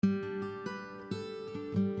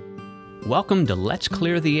Welcome to Let's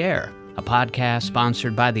Clear the Air, a podcast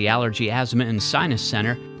sponsored by the Allergy, Asthma, and Sinus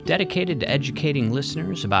Center, dedicated to educating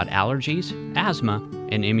listeners about allergies, asthma,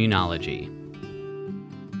 and immunology.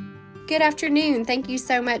 Good afternoon. Thank you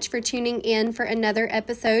so much for tuning in for another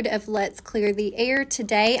episode of Let's Clear the Air.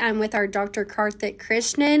 Today, I'm with our Dr. Karthik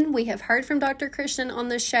Krishnan. We have heard from Dr. Krishnan on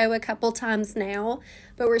the show a couple times now,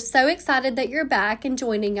 but we're so excited that you're back and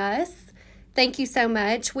joining us. Thank you so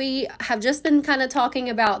much. We have just been kind of talking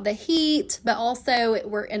about the heat, but also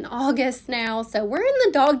we're in August now, so we're in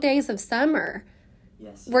the dog days of summer.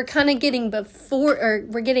 Yes. We're kind of getting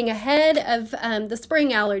we're getting ahead of the spring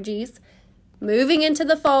allergies, moving into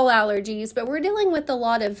the fall allergies, but we're dealing with a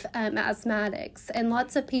lot of asthmatics and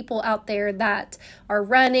lots of people out there that are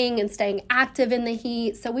running and staying active in the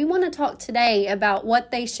heat. So we want to talk today about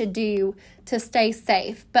what they should do to stay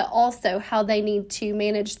safe, but also how they need to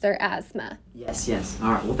manage their asthma. Yes.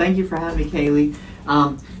 All right. Well, thank you for having me, Kaylie.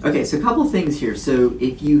 Okay, so a couple things here. So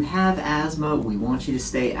if you have asthma, we want you to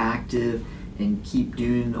stay active and keep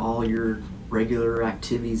doing all your regular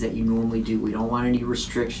activities that you normally do. We don't want any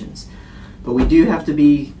restrictions. But we do have to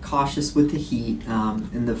be cautious with the heat.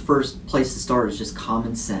 And the first place to start is just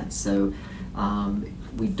common sense. So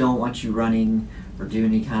we don't want you running or doing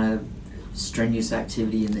any kind of strenuous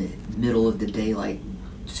activity in the middle of the day, like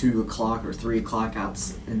 2 o'clock or 3 o'clock out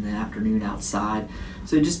in the afternoon outside.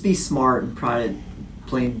 So just be smart and try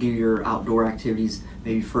to do your outdoor activities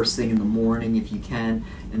maybe first thing in the morning if you can,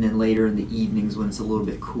 and then later in the evenings when it's a little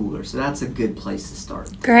bit cooler. So that's a good place to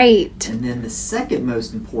start. Great. And then the second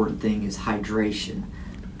most important thing is hydration.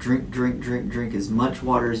 Drink as much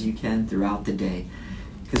water as you can throughout the day.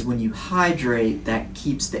 Because when you hydrate, that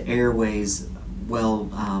keeps the airways well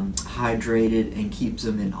hydrated and keeps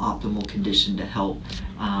them in optimal condition to help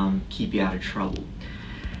keep you out of trouble.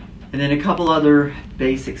 And then a couple other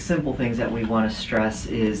basic simple things that we want to stress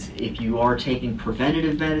is if you are taking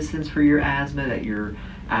preventative medicines for your asthma that your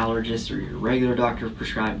allergist or your regular doctor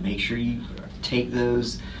prescribed, make sure you take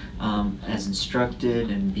those as instructed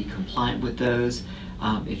and be compliant with those.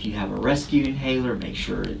 If you have a rescue inhaler, make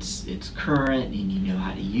sure it's current and you know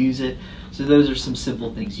how to use it. So those are some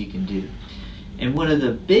simple things you can do. And one of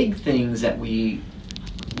the big things that we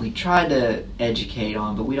try to educate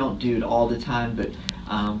on, but we don't do it all the time, but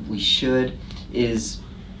we should, is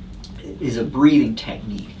a breathing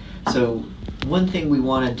technique. So one thing we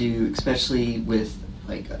want to do, especially with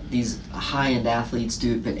like these high-end athletes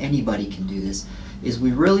do it, but anybody can do this, is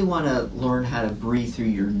we really want to learn how to breathe through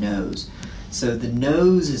your nose. So the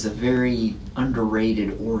nose is a very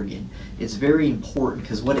underrated organ. It's very important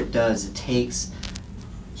because what it does, it takes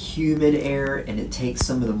humid air and it takes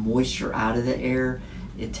some of the moisture out of the air.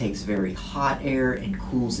 It takes very hot air and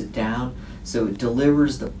cools it down. So it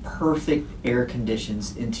delivers the perfect air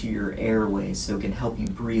conditions into your airways so it can help you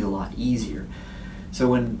breathe a lot easier. So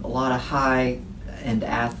when a lot of high-end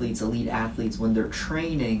athletes, elite athletes, when they're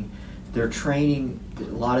training, a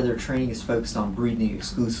lot of their training is focused on breathing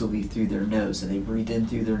exclusively through their nose. So they breathe in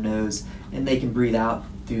through their nose and they can breathe out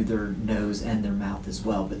through their nose and their mouth as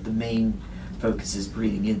well. But the main focus is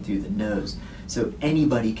breathing in through the nose. So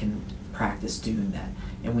anybody can practice doing that.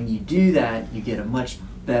 And when you do that, you get a much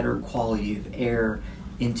better quality of air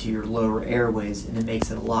into your lower airways, and it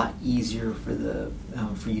makes it a lot easier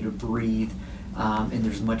for you to breathe, and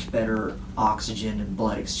there's much better oxygen and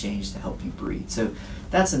blood exchange to help you breathe. So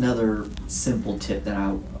that's another simple tip that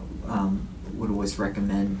I would always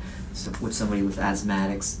recommend with somebody with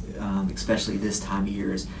asthmatics, especially this time of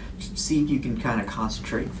year, is see if you can kind of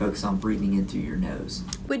concentrate and focus on breathing in through your nose.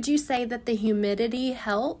 Would you say that the humidity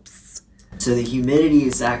helps? So the humidity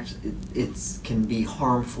is it can be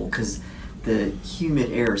harmful because the humid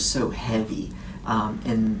air is so heavy,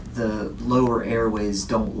 and the lower airways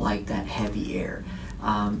don't like that heavy air.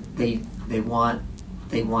 They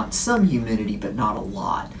want some humidity, but not a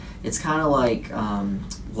lot. It's kind of like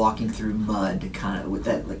walking through mud. Kind of with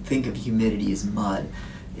that, like think of humidity as mud.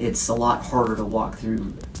 It's a lot harder to walk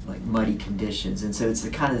through like muddy conditions, and so it's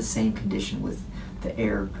kind of the same condition with the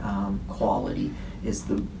air quality.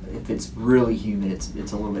 If it's really humid,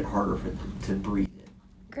 it's a little bit harder to breathe in.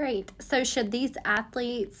 Great. So should these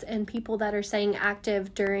athletes and people that are staying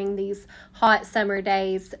active during these hot summer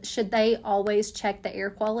days, should they always check the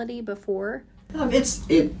air quality before?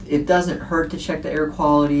 It doesn't hurt to check the air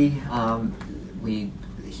quality.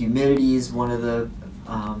 Humidity is one of the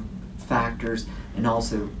factors, and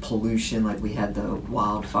also pollution. Like we had the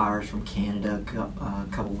wildfires from Canada a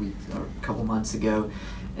couple months ago,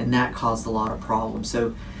 and that caused a lot of problems.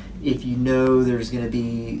 So if you know there's going to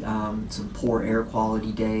be some poor air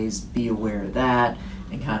quality days, be aware of that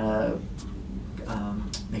and kind of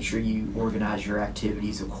make sure you organize your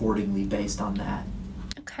activities accordingly based on that.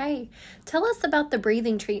 Okay. Tell us about the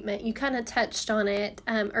breathing treatment. You kind of touched on it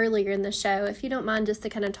earlier in the show. If you don't mind, just to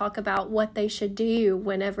kind of talk about what they should do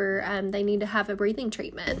whenever they need to have a breathing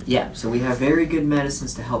treatment. Yeah, so we have very good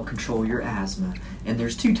medicines to help control your asthma. And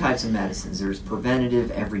there's two types of medicines. There's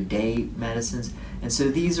preventative, everyday medicines. And so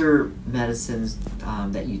these are medicines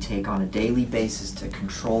that you take on a daily basis to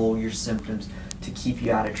control your symptoms, to keep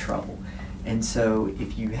you out of trouble. And so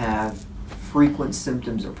if you have frequent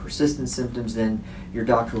symptoms or persistent symptoms, then your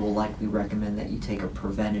doctor will likely recommend that you take a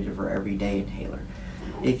preventative or everyday inhaler.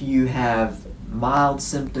 If you have mild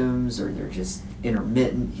symptoms or they're just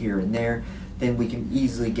intermittent here and there, then we can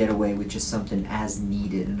easily get away with just something as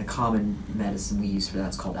needed. And a common medicine we use for that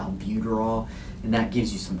is called albuterol, and that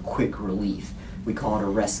gives you some quick relief. We call it a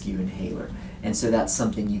rescue inhaler. And so that's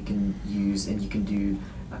something you can use, and you can do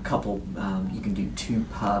you can do 2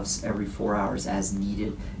 puffs every 4 hours as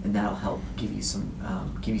needed, and that'll help give you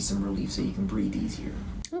some relief so you can breathe easier.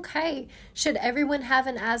 Okay. Should everyone have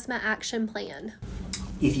an asthma action plan?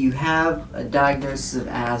 If you have a diagnosis of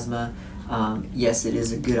asthma, yes, it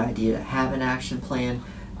is a good idea to have an action plan,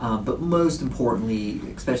 but most importantly,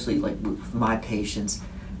 especially like with my patients,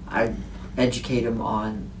 I educate them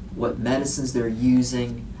on what medicines they're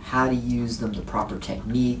using, how to use them, the proper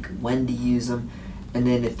technique, when to use them, and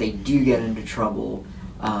then if they do get into trouble,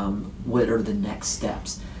 what are the next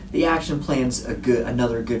steps. The action plan's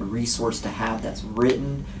another good resource to have that's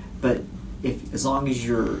written, but as long as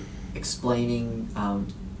you're explaining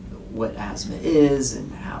what asthma is and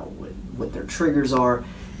what their triggers are,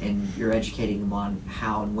 and you're educating them on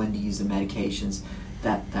how and when to use the medications,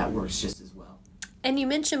 that works just as well. And you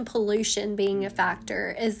mentioned pollution being a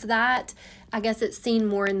factor. Is that, I guess it's seen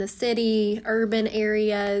more in the city, urban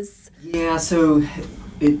areas? Yeah, so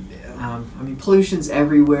pollution's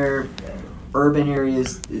everywhere. Urban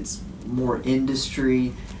areas, it's more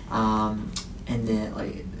industry, and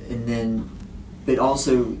then, but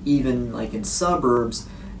also even like in suburbs,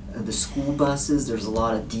 the school buses, there's a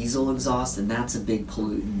lot of diesel exhaust, and that's a big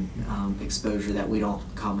pollutant exposure that we don't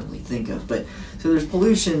commonly think of. But so there's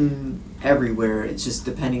pollution everywhere. It's just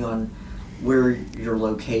depending on where your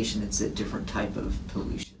location, it's a different type of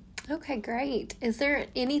pollution. Okay, great. Is there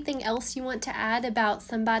anything else you want to add about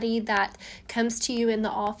somebody that comes to you in the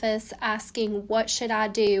office asking, what should I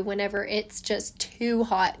do whenever it's just too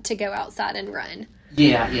hot to go outside and run?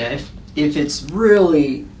 Yeah. If it's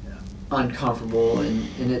really uncomfortable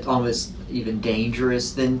and it's almost even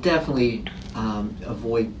dangerous, then definitely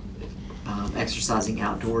avoid exercising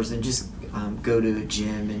outdoors and just go to a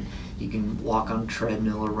gym, and you can walk on a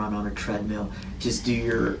treadmill or run on a treadmill. Just do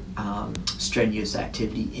your strenuous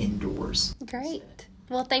activity indoors. Great.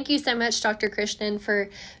 Well, thank you so much, Dr. Krishnan, for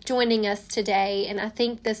joining us today. And I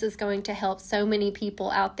think this is going to help so many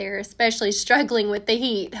people out there, especially struggling with the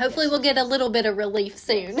heat. Hopefully we'll get a little bit of relief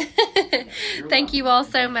soon. Thank you all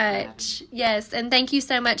so much. Yes, and thank you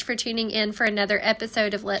so much for tuning in for another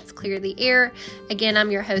episode of Let's Clear the Air. Again,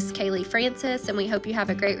 I'm your host, Kaylie Francis, and we hope you have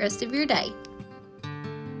a great rest of your day.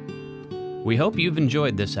 We hope you've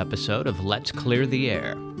enjoyed this episode of Let's Clear the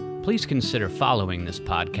Air. Please consider following this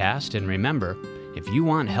podcast, and remember, if you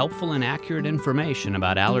want helpful and accurate information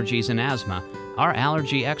about allergies and asthma, our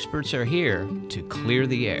allergy experts are here to clear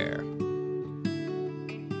the air.